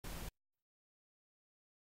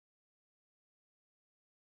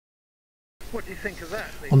What do you think of that?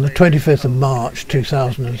 On the 25th of March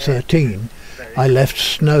 2013, I left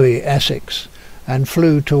snowy Essex and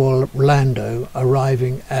flew to Orlando,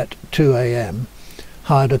 arriving at 2 a.m,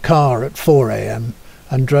 hired a car at 4 a.m,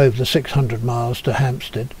 and drove the 600 miles to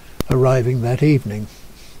Hampstead, arriving that evening.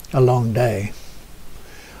 A long day.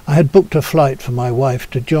 I had booked a flight for my wife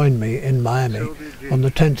to join me in Miami on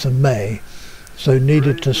the 10th of May, so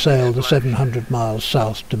needed to sail the 700 miles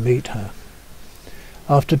south to meet her.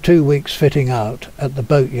 After 2 weeks fitting out at the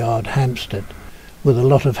boatyard Hampstead, with a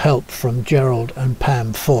lot of help from Gerald and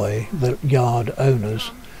Pam Foy, the yard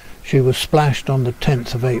owners, she was splashed on the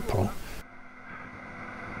 10th of April.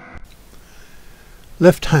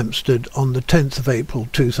 Left Hampstead on the 10th of April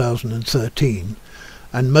 2013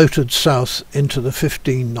 and motored south into the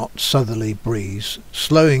 15-knot southerly breeze,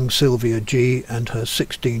 slowing Sylvia G and her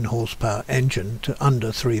 16 horsepower engine to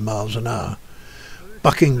under 3 miles an hour,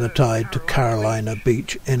 bucking the tide to Carolina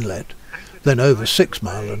Beach Inlet, then over 6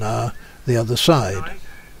 miles an hour the other side.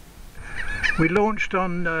 We launched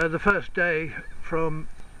on the first day from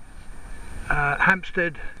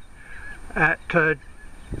Hampstead at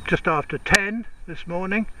just after 10 this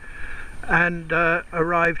morning, and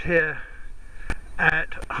arrived here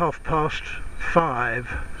at 5:30.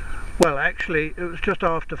 Well, actually it was just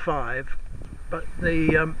after 5, but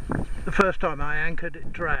the first time I anchored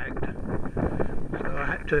it dragged, so I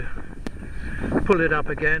had to pull it up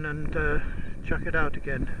again and chuck it out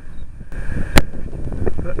again.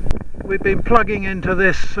 But we've been plugging into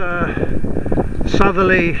this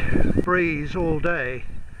southerly breeze all day,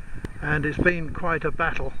 and it's been quite a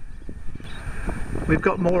battle. We've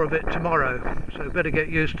got more of it tomorrow, so better get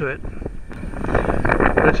used to it.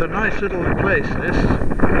 It's a nice little place, this,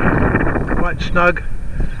 quite snug.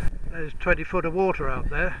 There's 20 foot of water out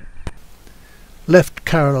there. Left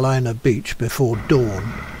Carolina Beach before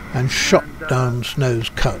dawn and shot down Snow's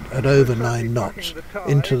Cut at over 9 knots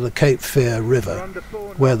into the Cape Fear River,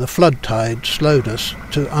 where the flood tide slowed us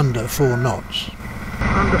to under 4 knots.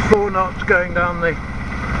 Under 4 knots going down the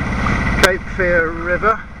Cape Fear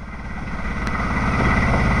River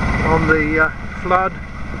on the flood,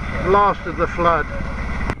 last of the flood.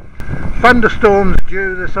 Thunderstorms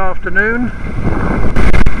due this afternoon.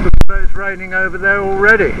 It's raining over there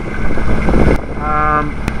already.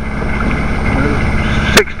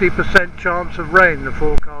 60% chance of rain the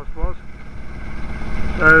forecast was,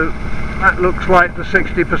 so that looks like the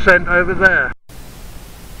 60% over there.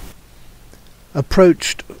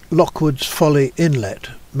 Approached Lockwood's Folly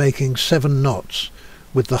Inlet, making 7 knots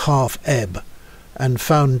with the half ebb, and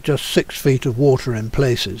found just 6 feet of water in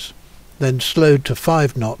places, then slowed to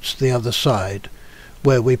 5 knots the other side,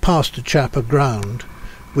 where we passed a chap aground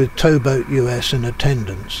with Towboat US in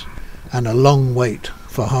attendance and a long wait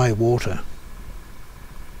for high water.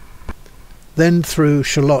 Then through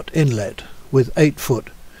Charlotte Inlet with 8 foot,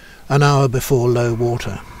 an hour before low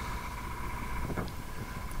water.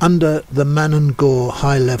 Under the Manongore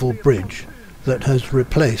High Level Bridge that has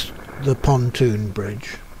replaced the pontoon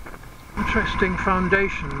bridge. Interesting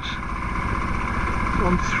foundations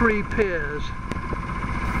on 3 piers.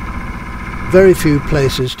 Very few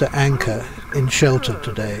places to anchor in shelter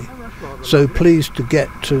today, so pleased to get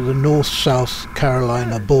to the North-South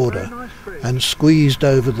Carolina border and squeezed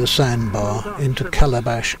over the sandbar into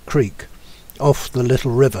Calabash Creek, off the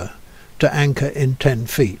Little River, to anchor in 10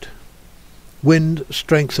 feet. Wind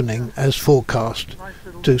strengthening as forecast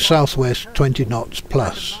to southwest 20 knots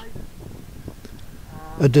plus.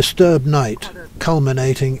 A disturbed night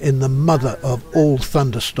culminating in the mother of all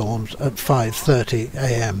thunderstorms at 5:30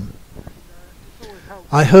 a.m.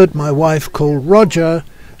 I heard my wife call "Roger"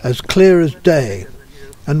 as clear as day,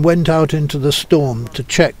 and went out into the storm to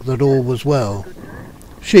check that all was well.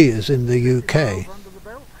 She is in the UK.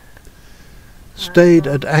 Stayed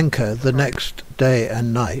at anchor the next day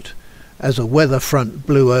and night as a weather front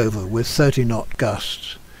blew over with 30-knot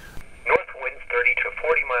gusts. North winds 30 to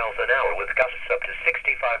 40 miles an hour with gusts up to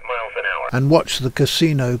 65 miles an hour. And watched the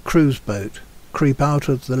casino cruise boat creep out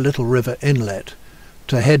of the Little River Inlet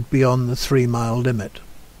to head beyond the 3-mile limit.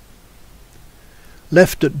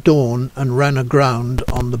 Left at dawn and ran aground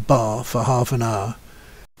on the bar for half an hour,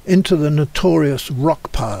 into the notorious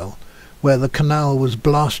rock pile where the canal was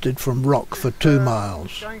blasted from rock for 2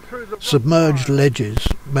 miles. Submerged ledges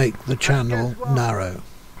make the channel narrow.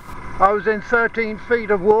 I was in 13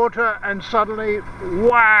 feet of water and suddenly,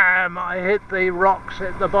 wham, I hit the rocks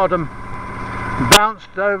at the bottom.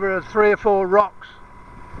 Bounced over 3 or 4 rocks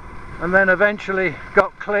and then eventually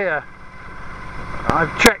got clear.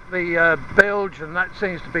 I've checked the bilge and that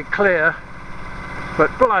seems to be clear,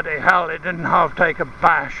 but bloody hell, it didn't half take a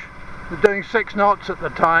bash. I was doing 6 knots at the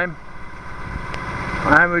time.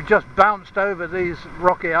 And we just bounced over these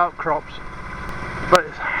rocky outcrops, but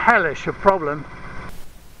it's hellish a problem.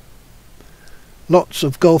 Lots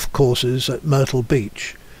of golf courses at Myrtle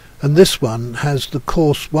Beach, and this one has the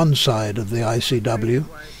course one side of the ICW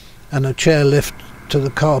and a chairlift to the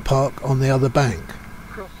car park on the other bank.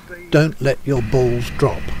 Don't let your balls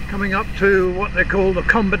drop. Coming up to what they call the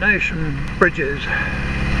combination bridges.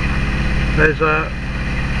 There's a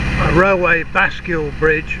railway bascule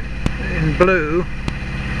bridge in blue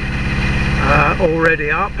already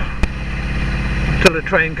up until a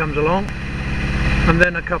train comes along, and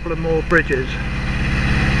then a couple of more bridges.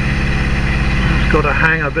 It's got to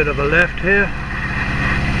hang a bit of a left here.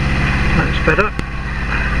 That's better.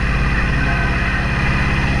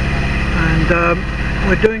 And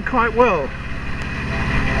we're doing quite well.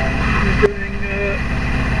 We're doing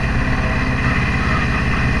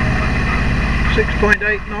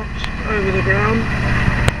 6.8 knots over the ground.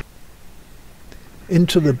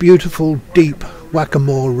 Into the beautiful deep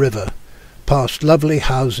Wackamore River, past lovely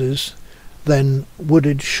houses, then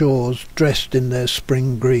wooded shores dressed in their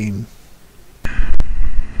spring green.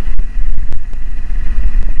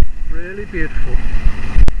 Really beautiful.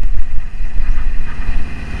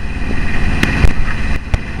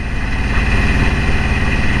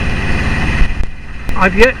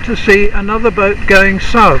 I've yet to see another boat going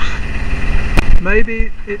south.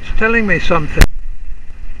 Maybe it's telling me something.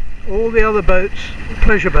 All the other boats,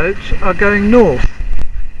 pleasure boats, are going north.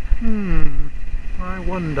 I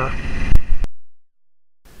wonder.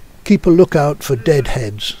 Keep a lookout for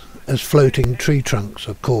deadheads, as floating tree trunks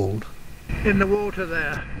are called. In the water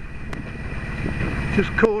there.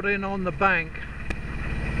 Just caught in on the bank.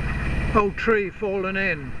 Old tree fallen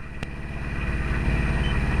in.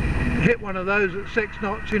 Hit one of those at 6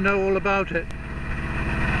 knots, you know all about it.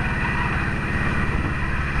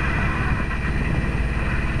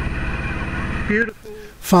 Beautiful.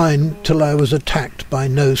 Fine till I was attacked by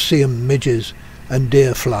no-see-em midges and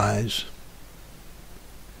deer flies.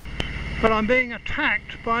 But I'm being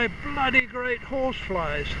attacked by bloody great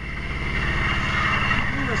horseflies.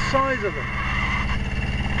 Look at the size of them.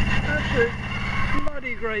 Absolute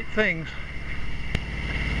bloody great things.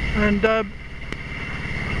 And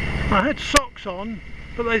I had socks on,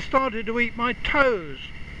 but they started to eat my toes.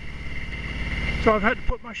 So I've had to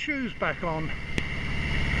put my shoes back on.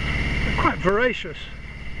 They're quite voracious.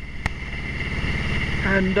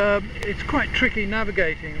 And it's quite tricky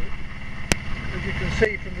navigating. As you can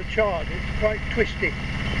see from the chart, it's quite twisty.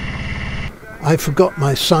 I forgot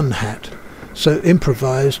my sun hat, so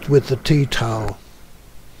improvised with the tea towel.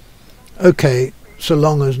 Okay, so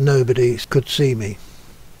long as nobody could see me.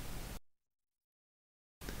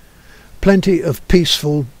 Plenty of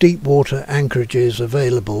peaceful deep water anchorages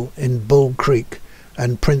available in Bull Creek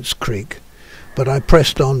and Prince Creek, but I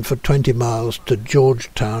pressed on for 20 miles to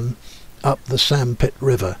Georgetown up the Sandpit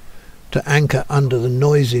River to anchor under the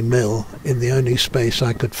noisy mill in the only space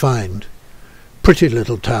I could find. Pretty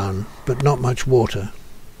little town, but not much water.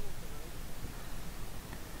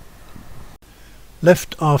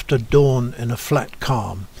 Left after dawn in a flat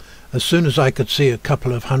calm, as soon as I could see a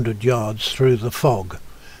couple of 100 yards through the fog,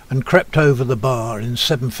 and crept over the bar in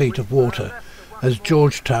 7 feet of water as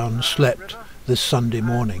Georgetown slept this Sunday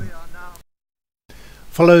morning.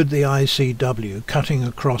 Followed the ICW cutting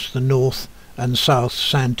across the North and South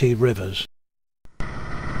Santee rivers.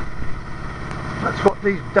 That's what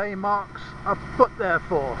these day marks are put there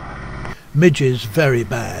for. Midges very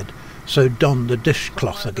bad, so donned the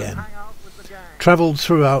dishcloth again. Travelled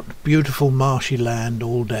throughout beautiful marshy land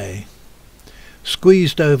all day.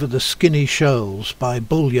 Squeezed over the skinny shoals by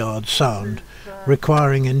Bullyard Sound,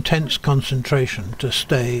 requiring intense concentration to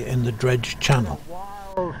stay in the dredged channel.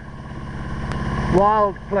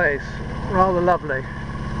 Wild place, rather lovely.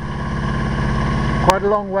 Quite a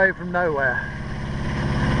long way from nowhere.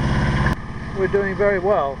 We're doing very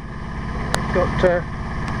well. We've got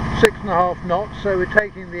 6.5 knots, so we're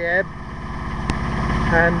taking the ebb,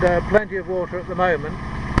 and plenty of water at the moment.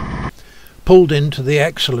 Pulled into the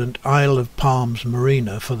excellent Isle of Palms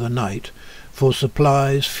marina for the night for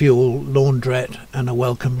supplies, fuel, laundrette and a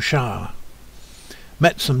welcome shower.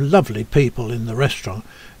 Met some lovely people in the restaurant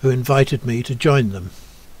who invited me to join them.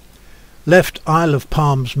 Left Isle of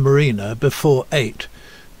Palms marina before 8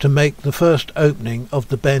 to make the first opening of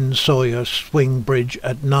the Ben Sawyer swing bridge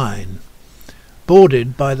at 9.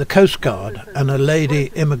 Boarded by the Coast Guard and a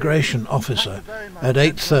lady immigration officer at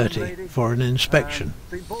 8:30 for an inspection.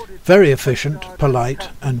 Very efficient, polite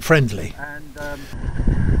and friendly.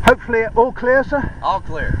 Hopefully all clear, sir? All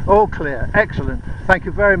clear. All clear. Excellent. Thank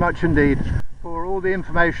you very much indeed for all the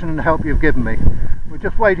information and help you've given me. We're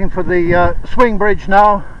just waiting for the swing bridge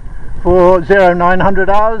now, for 0900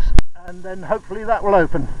 hours, and then hopefully that will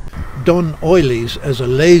open. Don Oilies as a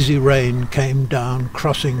lazy rain came down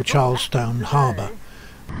crossing Charlestown Harbour.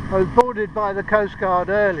 I was boarded by the Coast Guard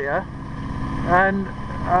earlier, and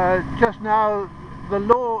just now the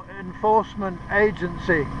law enforcement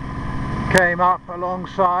agency came up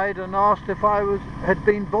alongside and asked if I had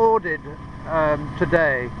been boarded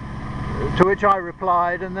today, to which I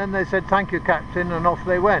replied, and then they said thank you Captain, and off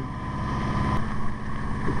they went.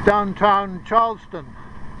 Downtown Charleston,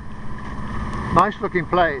 nice looking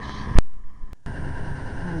place.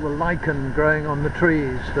 All the lichen growing on the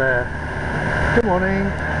trees there. Good morning.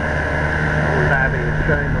 Old Abby is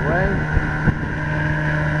showing the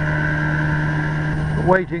way.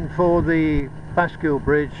 Waiting for the Bascule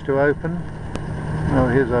Bridge to open. Oh,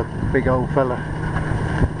 here's a big old fella.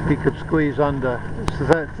 He could squeeze under. It's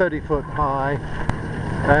 30 foot high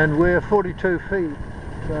and we're 42 feet,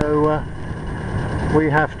 so we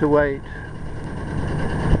have to wait.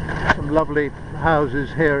 Some lovely houses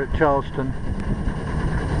here at Charleston.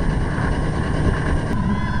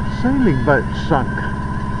 Sailing boat sunk.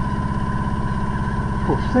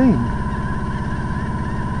 Poor thing.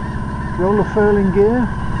 Roller furling gear.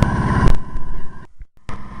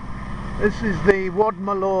 This is the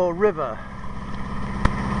Wadmalaw River.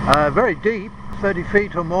 Very deep, 30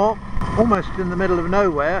 feet or more, almost in the middle of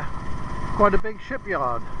nowhere. Quite a big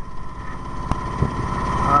shipyard.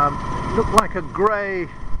 Looked like a grey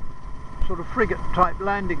sort of frigate type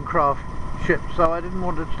landing craft ship, so I didn't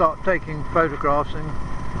want to start taking photographs in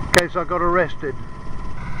case I got arrested.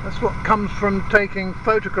 That's what comes from taking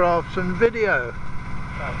photographs and video.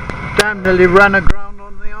 Damn nearly ran aground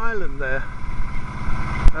on the island there.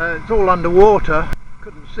 It's all underwater,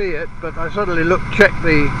 couldn't see it, but I suddenly checked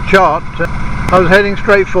the chart. I was heading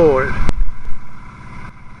straight for it.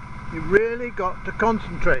 You really got to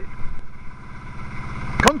concentrate.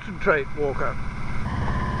 Concentrate, Walker.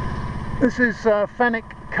 This is Fenwick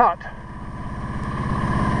Cut,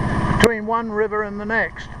 between one river and the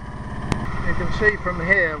next. You can see from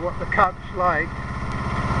here what the cut's like.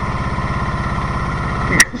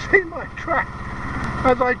 You can see my track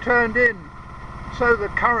as I turned in, so the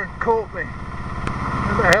current caught me. It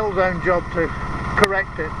was a hell's own job to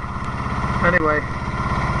correct it. Anyway,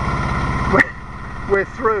 we're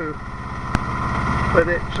through, but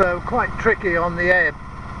it's quite tricky on the ebb.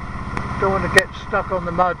 Don't want to get stuck on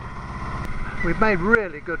the mud. We've made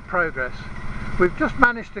really good progress. We've just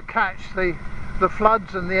managed to catch the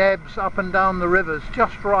floods and the ebbs up and down the rivers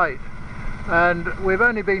just right, and we've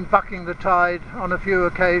only been bucking the tide on a few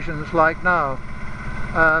occasions like now.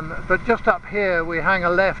 But just up here we hang a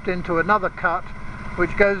left into another cut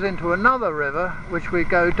which goes into another river, which we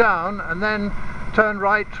go down and then turn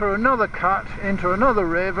right through another cut into another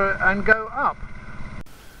river and go up.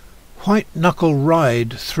 White knuckle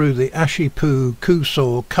ride through the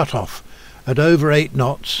Ashipoo-Coosaw cut-off at over 8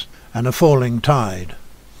 knots and a falling tide.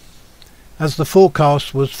 As the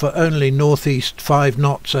forecast was for only northeast 5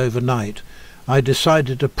 knots overnight, I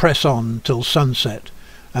decided to press on till sunset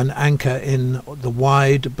and anchor in the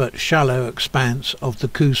wide but shallow expanse of the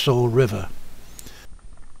Coosaw River.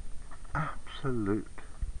 Absolute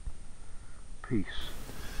peace.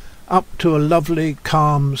 Up to a lovely,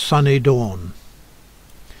 calm, sunny dawn.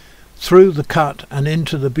 Through the cut and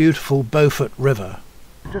into the beautiful Beaufort River.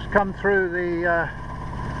 Just come through the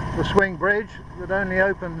swing bridge that only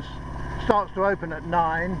starts to open at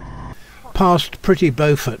 9. Past pretty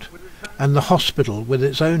Beaufort and the hospital with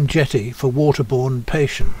its own jetty for waterborne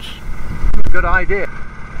patients. Good idea.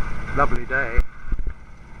 Lovely day.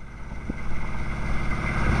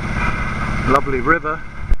 Lovely river,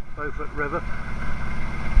 Beaufort River.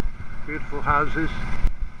 Beautiful houses.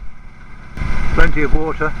 Plenty of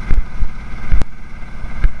water.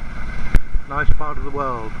 Nice part of the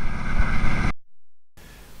world.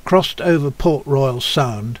 Crossed over Port Royal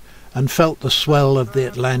Sound and felt the swell of the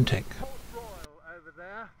Atlantic.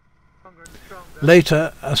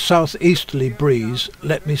 Later, a southeasterly breeze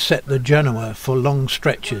let me set the Genoa for long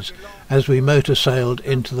stretches as we motor sailed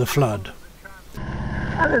into the flood.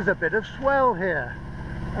 And there's a bit of swell here,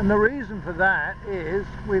 and the reason for that is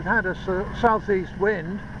we've had a southeast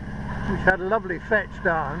wind which had a lovely fetch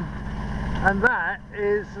down, and that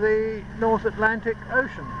is the North Atlantic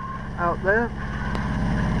Ocean out there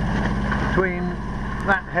between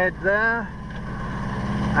that head there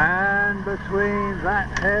and between that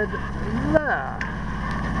head there.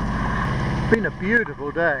 It's been a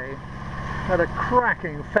beautiful day. Had a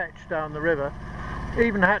cracking fetch down the river.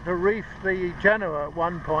 Even had to reef the Genoa at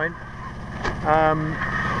one point,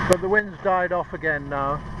 but the wind's died off again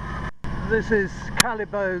now. This is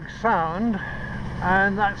Calibogue Sound,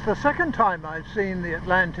 and that's the second time I've seen the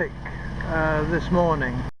Atlantic this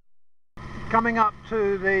morning. Coming up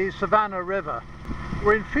to the Savannah River.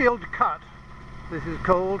 We're in Field Cut, this is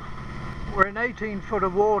called. We're in 18 foot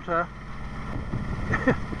of water,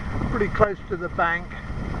 pretty close to the bank.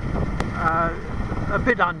 A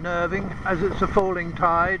bit unnerving as it's a falling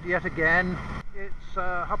tide yet again. It's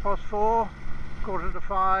 4:30,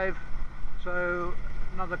 4:45, so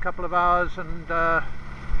another couple of hours and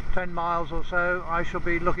 10 miles or so I shall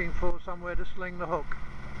be looking for somewhere to sling the hook.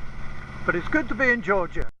 But it's good to be in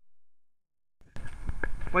Georgia.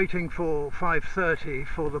 Waiting for 5:30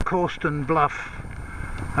 for the Causton Bluff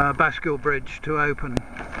Bascule Bridge to open.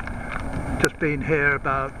 Just been here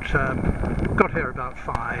about, got here about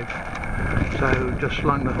 5, so just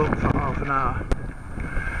slung the hook for half an hour.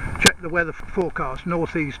 Check the weather forecast,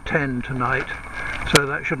 northeast 10 tonight, so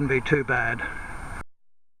that shouldn't be too bad.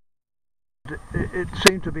 It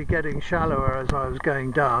seemed to be getting shallower as I was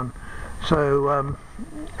going down, so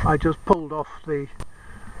I just pulled off the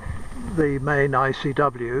main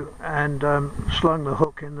ICW and slung the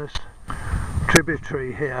hook in this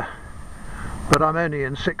tributary here, but I'm only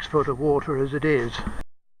in 6 foot of water as it is.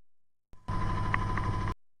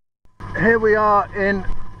 Here we are in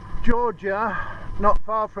Georgia, not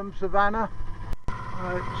far from Savannah.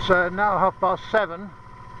 It's now 7:30.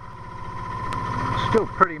 Still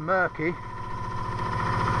pretty murky.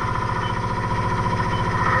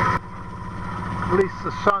 At least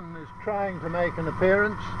the sun is trying to make an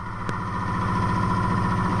appearance.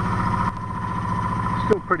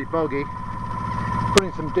 Still pretty boggy.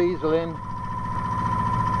 Putting some diesel in,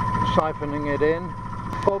 siphoning it in.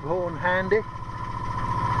 Foghorn handy.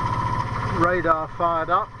 Radar fired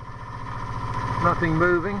up. Nothing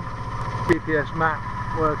moving. GPS map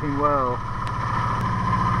working well.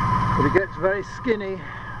 But it gets very skinny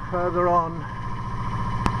further on.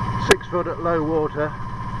 6 foot at low water.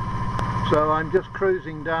 So I'm just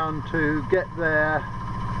cruising down to get there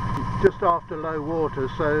just after low water,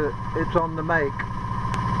 so it's on the make.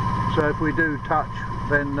 So if we do touch,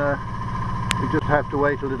 then we just have to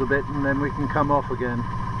wait a little bit and then we can come off again.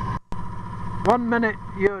 1 minute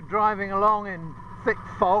you're driving along in thick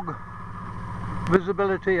fog,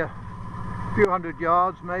 visibility a few hundred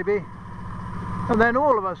yards maybe, and then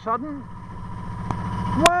all of a sudden,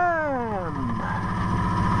 wham!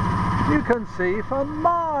 You can see for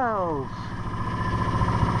miles.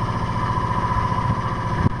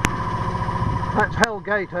 That's Hell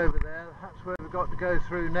Gate over there. That's where we've got to go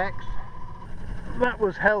through next. That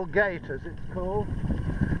was Hell Gate, as it's called.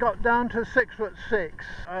 Got down to 6'6".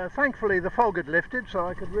 Thankfully the fog had lifted, so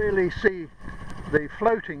I could really see the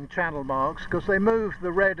floating channel marks, because they moved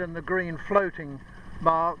the red and the green floating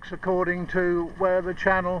marks according to where the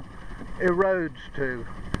channel erodes to.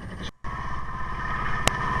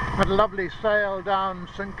 Had a lovely sail down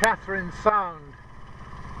St Catherine's Sound.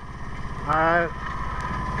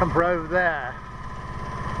 Come for over there.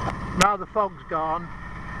 Now the fog's gone,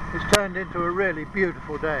 it's turned into a really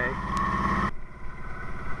beautiful day. A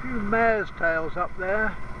few mare's tails up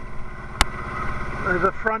there. There's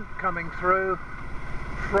a front coming through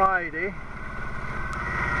Friday.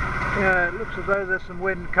 Yeah, it looks as though there's some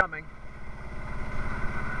wind coming.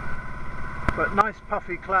 But nice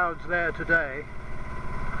puffy clouds there today.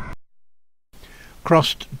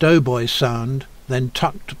 Crossed Doughboy Sound, then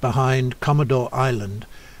tucked behind Commodore Island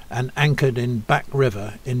and anchored in Back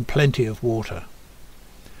River in plenty of water.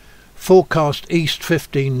 Forecast east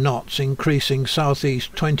 15 knots, increasing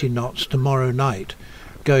southeast 20 knots tomorrow night,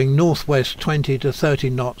 going northwest 20 to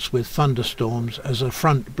 30 knots with thunderstorms as a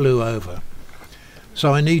front blew over.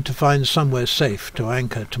 So I need to find somewhere safe to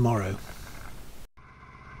anchor tomorrow.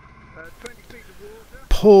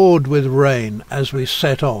 Poured with rain as we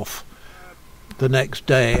set off the next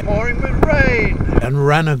day, Pouring with rain! And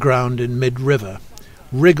ran aground in mid-river,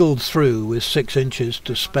 wriggled through with 6 inches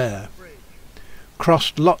to spare.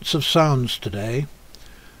 Crossed lots of sounds today.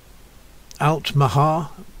 Altamaha,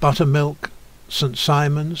 Buttermilk, St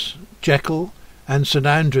Simon's, Jekyll and St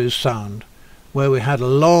Andrew's Sound, where we had a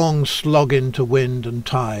long slog into wind and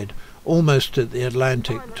tide, almost at the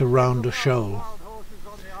Atlantic to round a shoal.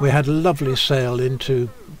 We had a lovely sail into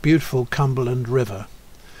beautiful Cumberland River.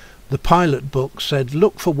 The pilot book said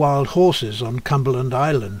look for wild horses on Cumberland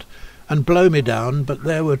Island and blow me down, but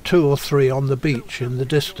there were 2 or 3 on the beach in the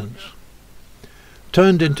distance.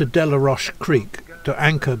 Turned into Delaroche Creek to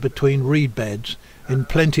anchor between reed beds in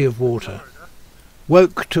plenty of water.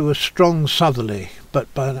 Woke to a strong southerly, but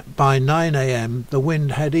by 9 a.m. the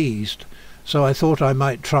wind had eased, so I thought I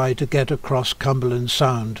might try to get across Cumberland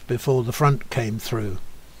Sound before the front came through.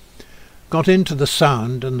 Got into the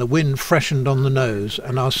Sound and the wind freshened on the nose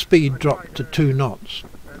and our speed dropped to 2 knots.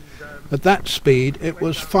 At that speed it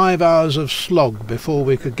was 5 hours of slog before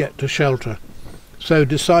we could get to shelter, so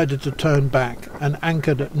decided to turn back and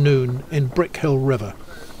anchored at noon in Brick Hill River,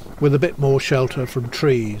 with a bit more shelter from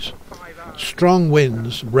trees. Strong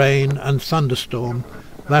winds, rain and thunderstorm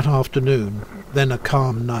that afternoon, then a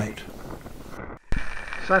calm night.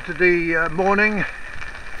 Saturday morning,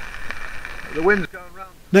 the wind's going round.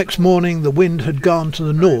 Next morning the wind had gone to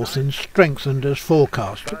the north and strengthened as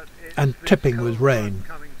forecast, and tipping with rain.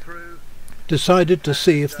 Decided to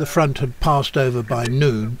see if the front had passed over by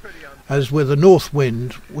noon, as with a north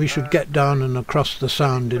wind we should get down and across the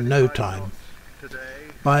Sound in no time.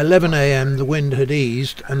 By 11 a.m. the wind had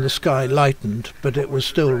eased and the sky lightened, but it was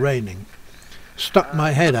still raining. Stuck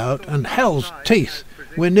my head out and hell's teeth,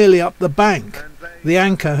 we're nearly up the bank. The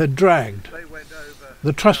anchor had dragged.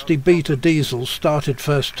 The trusty Beta diesel started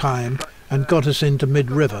first time and got us into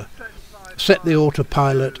mid-river, set the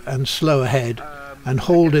autopilot and slow ahead, and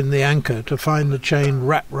hauled in the anchor to find the chain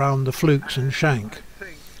wrapped round the flukes and shank.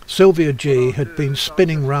 Sylvia G had been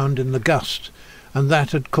spinning round in the gust, and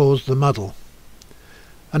that had caused the muddle.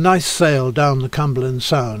 A nice sail down the Cumberland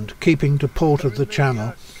Sound, keeping to port of the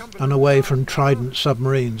channel and away from Trident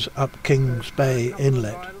submarines up Kings Bay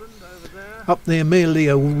Inlet. Up the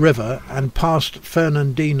Amelia River and past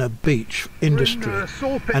Fernandina Beach Industry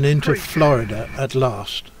and into Florida at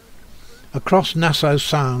last. Across Nassau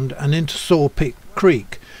Sound and into Sawpit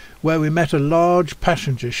Creek, where we met a large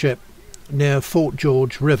passenger ship near Fort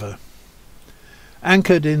George River.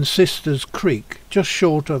 Anchored in Sisters Creek, just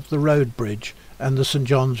short of the road bridge and the St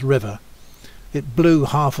John's River. It blew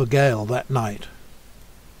half a gale that night.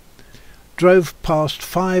 Drove past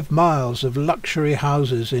 5 miles of luxury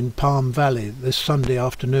houses in Palm Valley this Sunday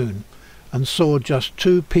afternoon and saw just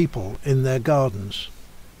 2 people in their gardens.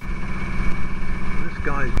 This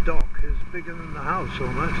guy's dock is bigger than the house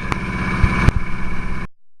almost.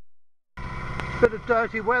 Bit of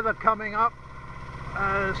dirty weather coming up.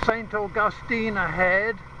 St Augustine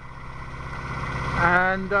ahead,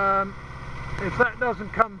 and if that doesn't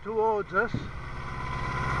come towards us,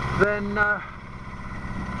 then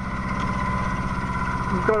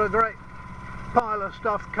we've got a great pile of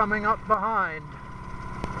stuff coming up behind.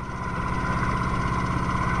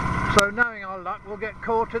 So knowing our luck, we'll get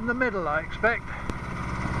caught in the middle, I expect.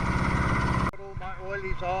 Got all my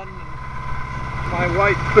oilies on and my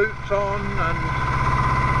white boots on and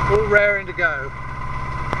all raring to go.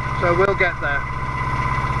 So we'll get there.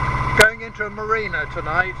 Going into a marina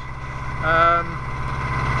tonight,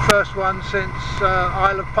 first one since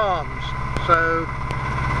Isle of Palms. So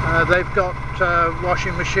they've got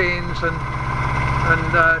washing machines and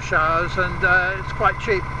showers, and it's quite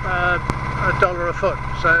cheap, $1 a foot,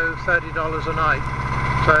 so $30 a night.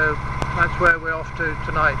 So that's where we're off to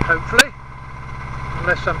tonight, hopefully,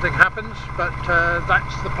 unless something happens, but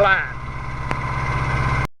that's the plan.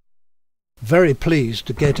 Very pleased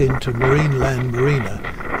to get into Marineland Marina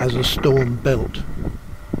as a storm built.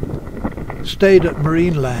 Stayed at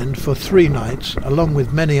Marineland for 3 nights along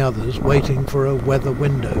with many others waiting for a weather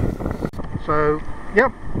window. So,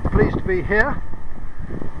 yep, pleased to be here.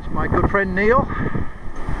 It's my good friend Neil,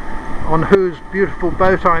 on whose beautiful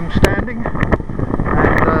boat I'm standing,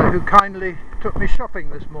 and who kindly took me shopping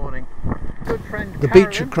this morning. Good friend The Karen.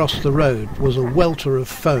 beach across the road was a welter of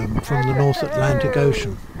foam from the North Atlantic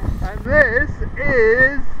Ocean. And this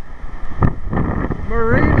is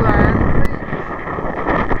Marineland Beach.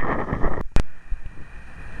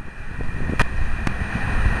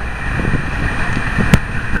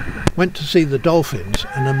 Went to see the dolphins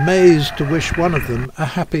and amazed to wish one of them a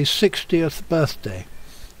happy 60th birthday,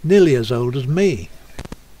 nearly as old as me.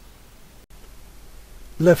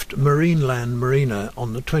 Left Marineland Marina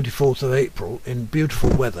on the 24th of April in beautiful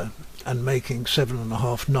weather and making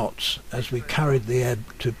 7.5 knots as we carried the ebb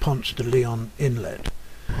to Ponce de Leon Inlet.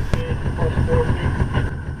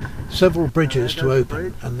 Several bridges to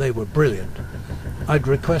open, and they were brilliant. I'd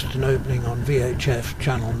request an opening on VHF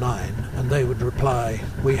Channel 9 and they would reply,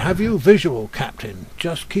 "We have you visual, Captain,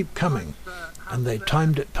 just keep coming," and they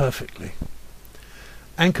timed it perfectly.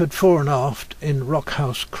 Anchored fore and aft in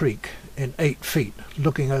Rockhouse Creek in 8 feet,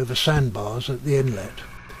 looking over sandbars at the inlet.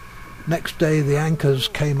 Next day the anchors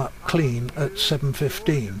came up clean at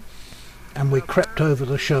 7:15 and we crept over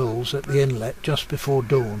the shoals at the inlet just before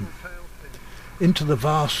dawn, into the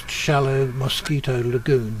vast shallow Mosquito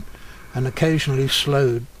Lagoon, and occasionally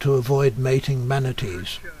slowed to avoid mating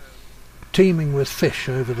manatees, teeming with fish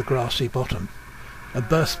over the grassy bottom, a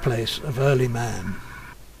birthplace of early man.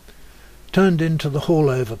 Turned into the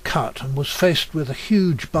Haulover Cut and was faced with a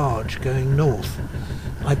huge barge going north,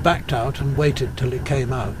 I backed out and waited till it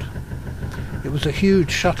came out. It was a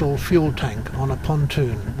huge shuttle fuel tank on a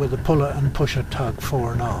pontoon with a puller and pusher tug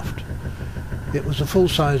fore and aft. It was a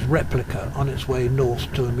full-size replica on its way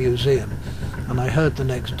north to a museum, and I heard the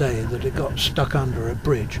next day that it got stuck under a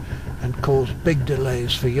bridge and caused big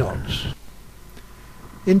delays for yachts.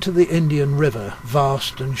 Into the Indian River,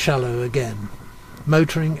 vast and shallow again,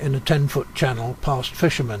 motoring in a 10-foot channel past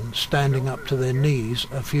fishermen standing up to their knees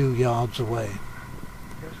a few yards away.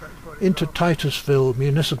 Into Titusville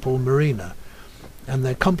Municipal Marina, and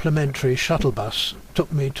their complimentary shuttle bus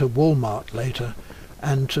took me to Walmart later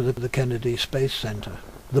and to the Kennedy Space Center.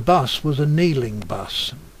 The bus was a kneeling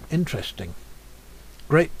bus. Interesting.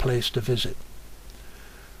 Great place to visit.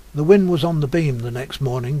 The wind was on the beam the next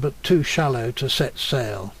morning, but too shallow to set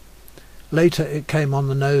sail. Later it came on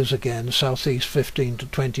the nose again, southeast 15 to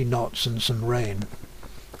 20 knots and some rain.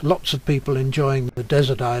 Lots of people enjoying the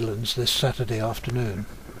desert islands this Saturday afternoon.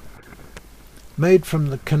 Made from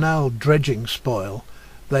the canal dredging spoil,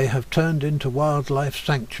 they have turned into wildlife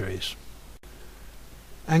sanctuaries.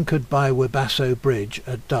 Anchored by Webasso Bridge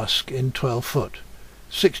at dusk in 12 foot,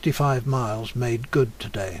 65 miles made good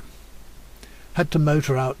today. Had to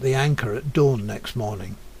motor out the anchor at dawn next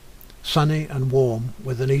morning. Sunny and warm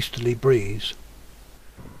with an easterly breeze.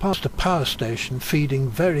 Past a power station feeding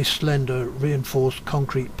very slender reinforced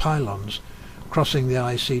concrete pylons crossing the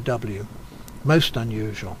ICW. Most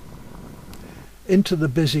unusual. Into the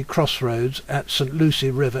busy crossroads at St.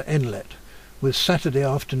 Lucie River Inlet, with Saturday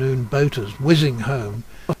afternoon boaters whizzing home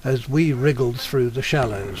as we wriggled through the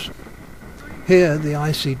shallows. Here the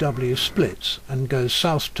ICW splits and goes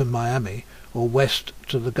south to Miami or west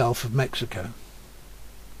to the Gulf of Mexico.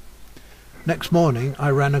 Next morning I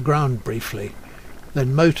ran aground briefly,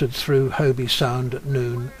 then motored through Hobie Sound at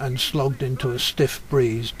noon and slogged into a stiff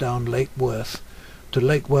breeze down Lake Worth to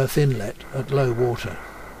Lake Worth Inlet at low water.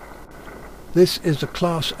 This is a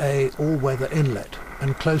Class A all-weather inlet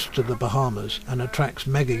and close to the Bahamas, and attracts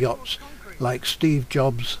mega yachts like Steve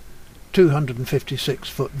Jobs'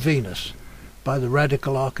 256-foot Venus by the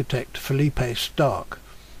radical architect Felipe Stark,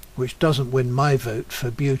 which doesn't win my vote for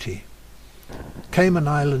beauty. Cayman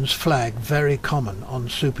Islands flag very common on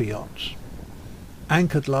super yachts.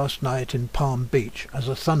 Anchored last night in Palm Beach as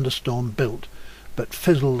a thunderstorm built, but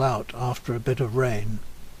fizzled out after a bit of rain.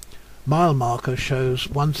 Mile marker shows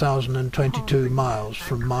 1,022 miles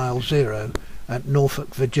from mile 0 at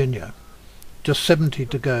Norfolk, Virginia. Just 70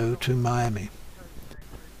 to go to Miami.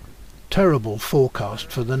 Terrible forecast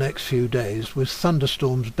for the next few days, with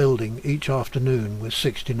thunderstorms building each afternoon with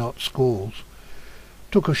 60-knot squalls.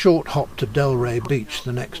 Took a short hop to Delray Beach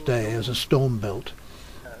the next day as a storm built,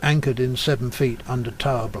 anchored in 7 feet under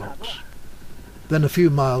tower blocks. Then a few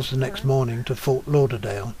miles the next morning to Fort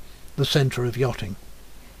Lauderdale, the centre of yachting,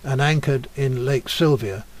 and anchored in Lake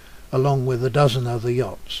Sylvia along with a dozen other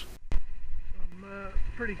yachts. Some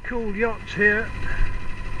pretty cool yachts here.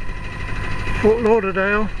 Fort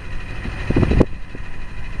Lauderdale.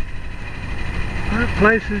 That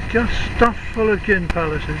place is just stuffed full of gin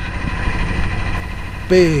palaces.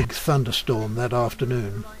 Big thunderstorm that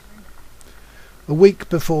afternoon. A week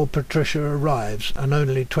before Patricia arrives and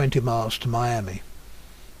only 20 miles to Miami.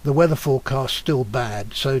 The weather forecast still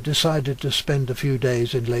bad, so decided to spend a few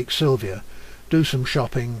days in Lake Sylvia, do some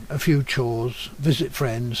shopping, a few chores, visit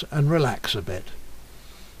friends and relax a bit.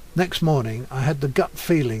 Next morning I had the gut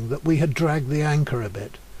feeling that we had dragged the anchor a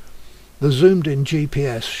bit. The zoomed-in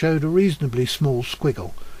GPS showed a reasonably small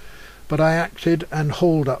squiggle, but I acted and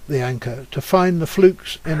hauled up the anchor to find the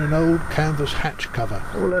flukes in an old canvas hatch cover.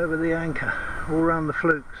 All over the anchor, all round the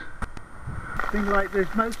flukes. Been like this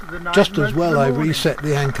most of the night. Just as well I reset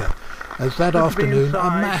the anchor, as that afternoon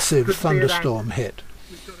a massive thunderstorm hit.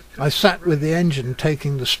 I sat with the engine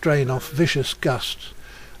taking the strain off vicious gusts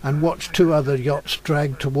and watched 2 other yachts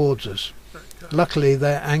drag towards us. Luckily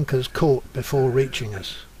their anchors caught before reaching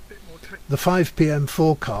us. The 5 p.m.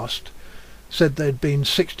 forecast said there'd been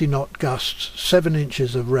 60-knot gusts, 7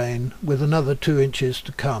 inches of rain with another 2 inches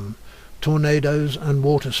to come, tornadoes and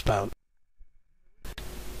waterspouts.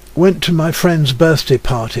 Went to my friend's birthday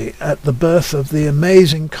party at the berth of the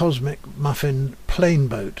amazing Cosmic Muffin plane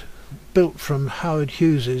boat, built from Howard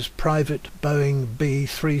Hughes's private Boeing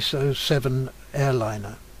B-307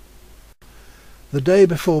 airliner. The day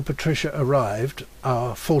before Patricia arrived,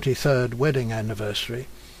 our 43rd wedding anniversary,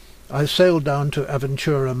 I sailed down to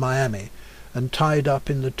Aventura, Miami, and tied up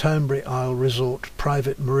in the Turnberry Isle Resort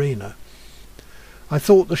private marina. I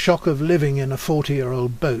thought the shock of living in a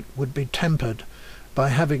 40-year-old boat would be tempered by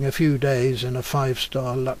having a few days in a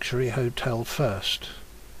 5-star luxury hotel first.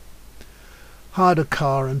 Hired a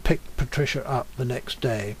car and picked Patricia up the next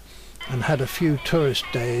day, and had a few tourist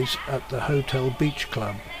days at the Hotel Beach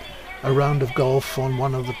Club, a round of golf on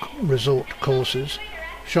one of the resort courses,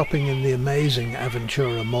 shopping in the amazing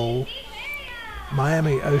Aventura Mall,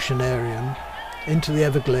 Miami Oceanarium, into the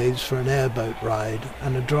Everglades for an airboat ride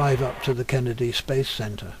and a drive up to the Kennedy Space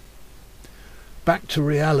Center. Back to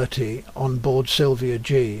reality on board Sylvia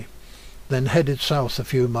G, then headed south a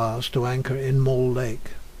few miles to anchor in Mall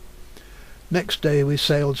Lake. Next day we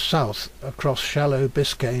sailed south across shallow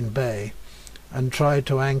Biscayne Bay and tried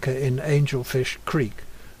to anchor in Angelfish Creek,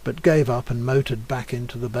 but gave up and motored back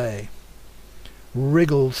into the bay.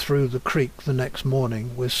 Wriggled through the creek the next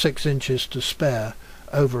morning with 6 inches to spare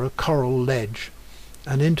over a coral ledge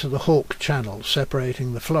and into the Hawke Channel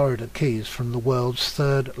separating the Florida Keys from the world's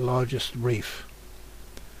 3rd largest reef.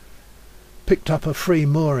 Picked up a free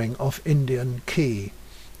mooring off Indian Key,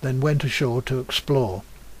 then went ashore to explore.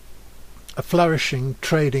 A flourishing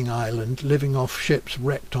trading island living off ships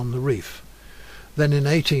wrecked on the reef. Then in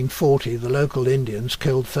 1840 the local Indians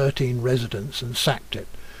killed 13 residents and sacked it,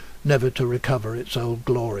 never to recover its old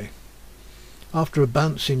glory. After a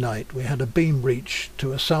bouncy night we had a beam reach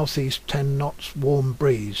to a southeast 10 knots warm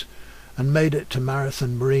breeze and made it to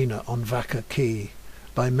Marathon Marina on Vaca Key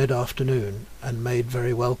by mid-afternoon and made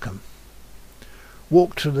very welcome.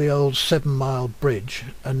 Walked to the old 7-mile bridge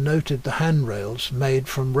and noted the handrails made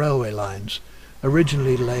from railway lines,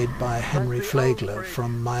 originally laid by Henry Flagler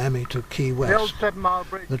from Miami to Key West.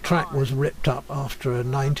 The track was ripped up after a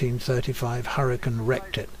 1935 hurricane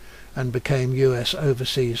wrecked it and became US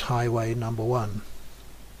Overseas Highway No. 1.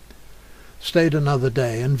 Stayed another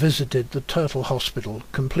day and visited the Turtle Hospital,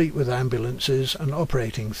 complete with ambulances and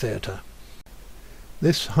operating theatre.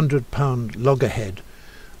 This 100-pound loggerhead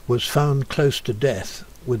was found close to death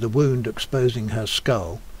with a wound exposing her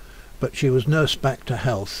skull, but she was nursed back to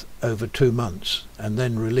health over 2 months and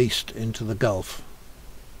then released into the Gulf.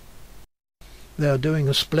 They are doing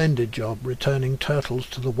a splendid job returning turtles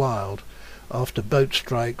to the wild after boat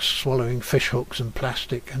strikes swallowing fish hooks and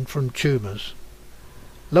plastic and from tumours.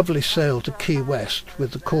 Lovely sail to Key West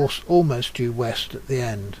with the course almost due west at the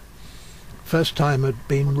end. First time had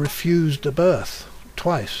been refused a berth,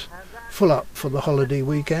 twice, full up for the holiday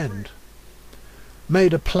weekend.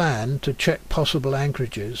 Made a plan to check possible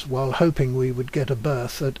anchorages while hoping we would get a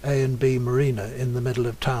berth at A&B Marina in the middle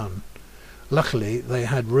of town. Luckily they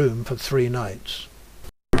had room for 3 nights.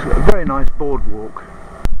 It's a very nice boardwalk.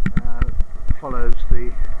 Follows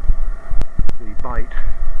the Bight,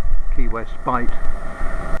 Key West Bight.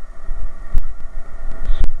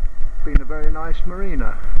 It's been a very nice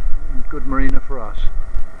marina, and good marina for us.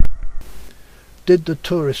 Did the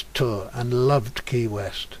tourist tour and loved Key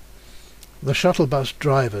West. The shuttle bus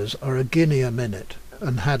drivers are a guinea a minute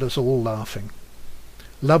and had us all laughing.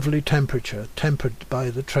 Lovely temperature, tempered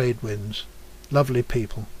by the trade winds. Lovely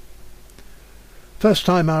people. First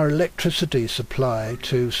time our electricity supply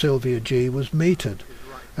to Sylvia G was metered,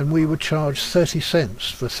 and we were charged 30 cents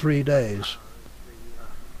for 3 days.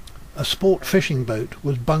 A sport fishing boat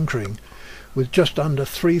was bunkering with just under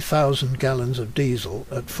 3,000 gallons of diesel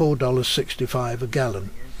at $4.65 a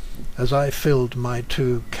gallon, as I filled my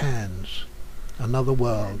 2 cans. Another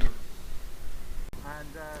world.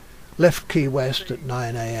 Left Key West at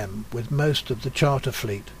 9 a.m. with most of the charter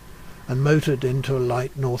fleet and motored into a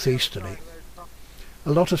light northeasterly.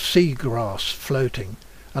 A lot of seagrass floating,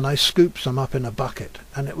 and I scooped some up in a bucket,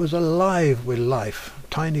 and it was alive with life,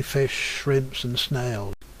 tiny fish, shrimps and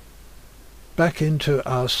snails. Back into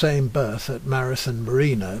our same berth at Marathon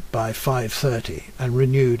Marina by 5:30 and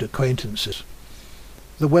renewed acquaintances.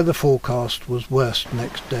 The weather forecast was worst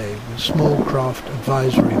next day, with small craft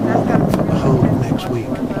advisory warning for the whole of next week.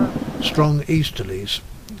 Strong easterlies,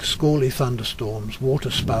 squally thunderstorms,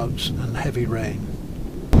 waterspouts and heavy rain.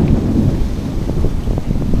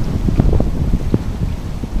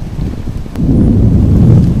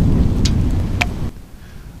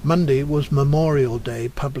 Monday was Memorial Day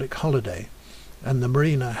public holiday, and the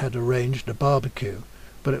marina had arranged a barbecue,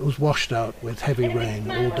 but it was washed out with heavy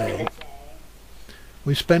rain all day.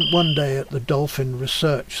 We spent one day at the Dolphin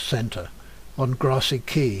Research Centre on Grassy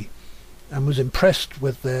Key and was impressed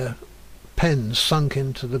with their pens sunk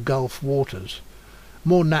into the Gulf waters,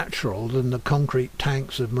 more natural than the concrete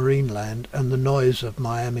tanks of Marineland and the noise of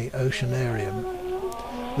Miami Oceanarium.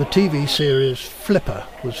 The TV series Flipper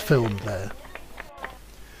was filmed there.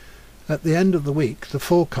 At the end of the week the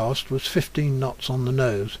forecast was 15 knots on the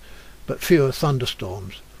nose, but fewer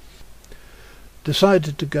thunderstorms.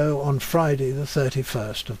 Decided to go on Friday the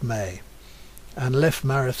 31st of May, and left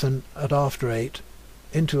Marathon at after 8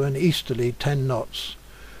 into an easterly 10 knots,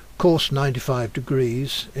 course 95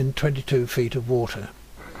 degrees in 22 feet of water.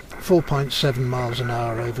 4.7 miles an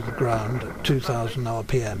hour over the ground at 2000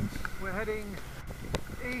 RPM.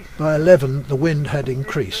 By 11 the wind had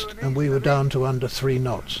increased and we were down to under 3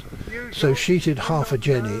 knots, so sheeted half a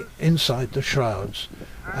jenny inside the shrouds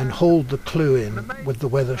and hauled the clew in with the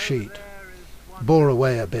weather sheet, bore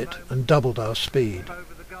away a bit and doubled our speed.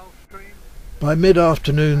 By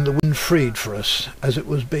mid-afternoon the wind freed for us as it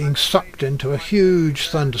was being sucked into a huge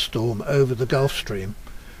thunderstorm over the Gulf Stream,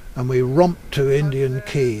 and we romped to Indian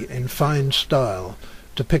Quay in fine style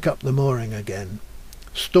to pick up the mooring again.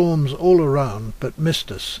 Storms all around but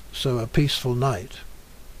missed us, so a peaceful night.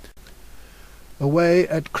 Away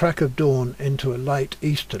at crack of dawn into a light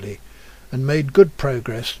easterly, and made good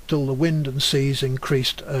progress till the wind and seas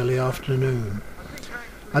increased early afternoon.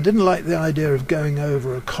 I didn't like the idea of going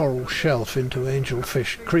over a coral shelf into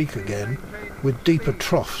Angelfish Creek again with deeper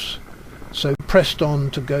troughs, so pressed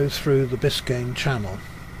on to go through the Biscayne Channel.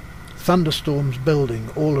 Thunderstorms building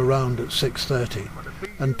all around at 6:30,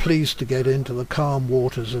 and pleased to get into the calm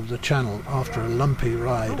waters of the channel after a lumpy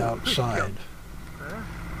ride outside.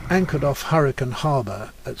 Anchored off Hurricane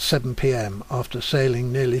Harbour at 7 p.m. after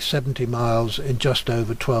sailing nearly 70 miles in just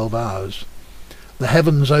over 12 hours. The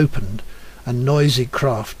heavens opened and noisy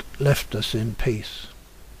craft left us in peace.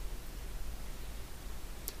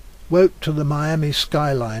 Woke to the Miami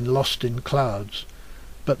skyline lost in clouds,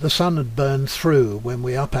 but the sun had burned through when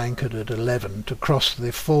we up-anchored at 11 to cross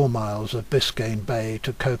the 4 miles of Biscayne Bay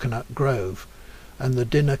to Coconut Grove and the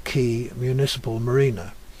Dinner Key Municipal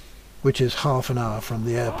Marina, which is half an hour from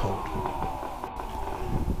the airport.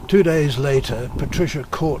 2 days later Patricia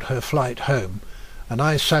caught her flight home, and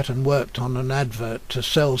I sat and worked on an advert to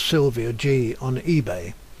sell Sylvia G on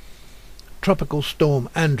eBay. Tropical Storm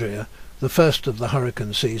Andrea, the first of the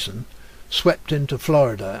hurricane season, swept into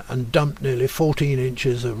Florida and dumped nearly 14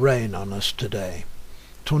 inches of rain on us today.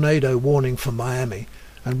 Tornado warning for Miami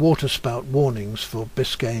and waterspout warnings for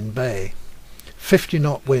Biscayne Bay.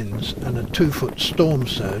 50-knot winds and a 2-foot storm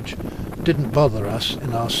surge didn't bother us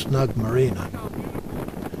in our snug marina.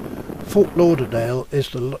 Fort Lauderdale is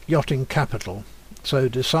the yachting capital, so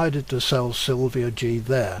decided to sell Sylvia G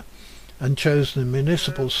there, and chose the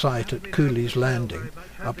municipal site at Cooley's Landing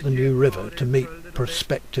up the New River to meet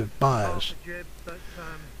prospective buyers.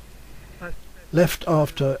 Left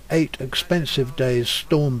after 8 expensive days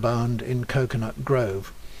storm-bound in Coconut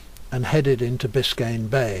Grove and headed into Biscayne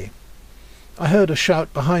Bay. I heard a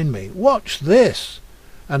shout behind me, "Watch this!"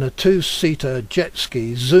 and a 2-seater jet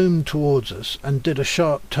ski zoomed towards us and did a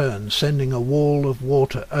sharp turn, sending a wall of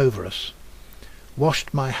water over us.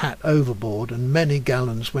 Washed my hat overboard and many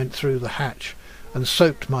gallons went through the hatch and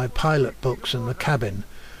soaked my pilot books in the cabin.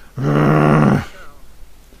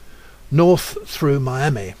 North through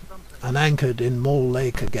Miami and anchored in Mall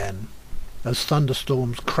Lake again as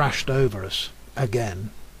thunderstorms crashed over us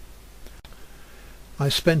again. I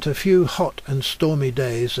spent a few hot and stormy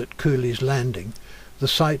days at Cooley's Landing, the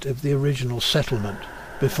site of the original settlement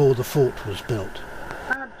before the fort was built.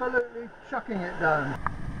 Absolutely chucking it down.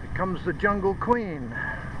 Here comes the Jungle Queen.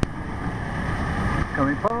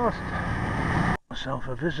 Coming past. Myself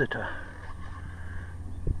a visitor.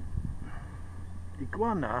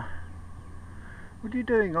 Iguana, what are you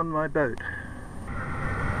doing on my boat?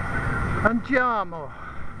 Andiamo.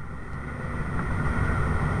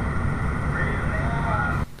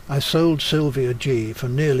 I sold Sylvia G for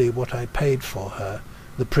nearly what I paid for her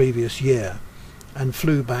the previous year and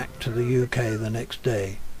flew back to the UK the next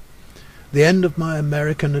day. The end of my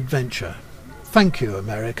American adventure. Thank you,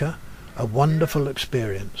 America. A wonderful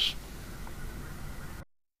experience.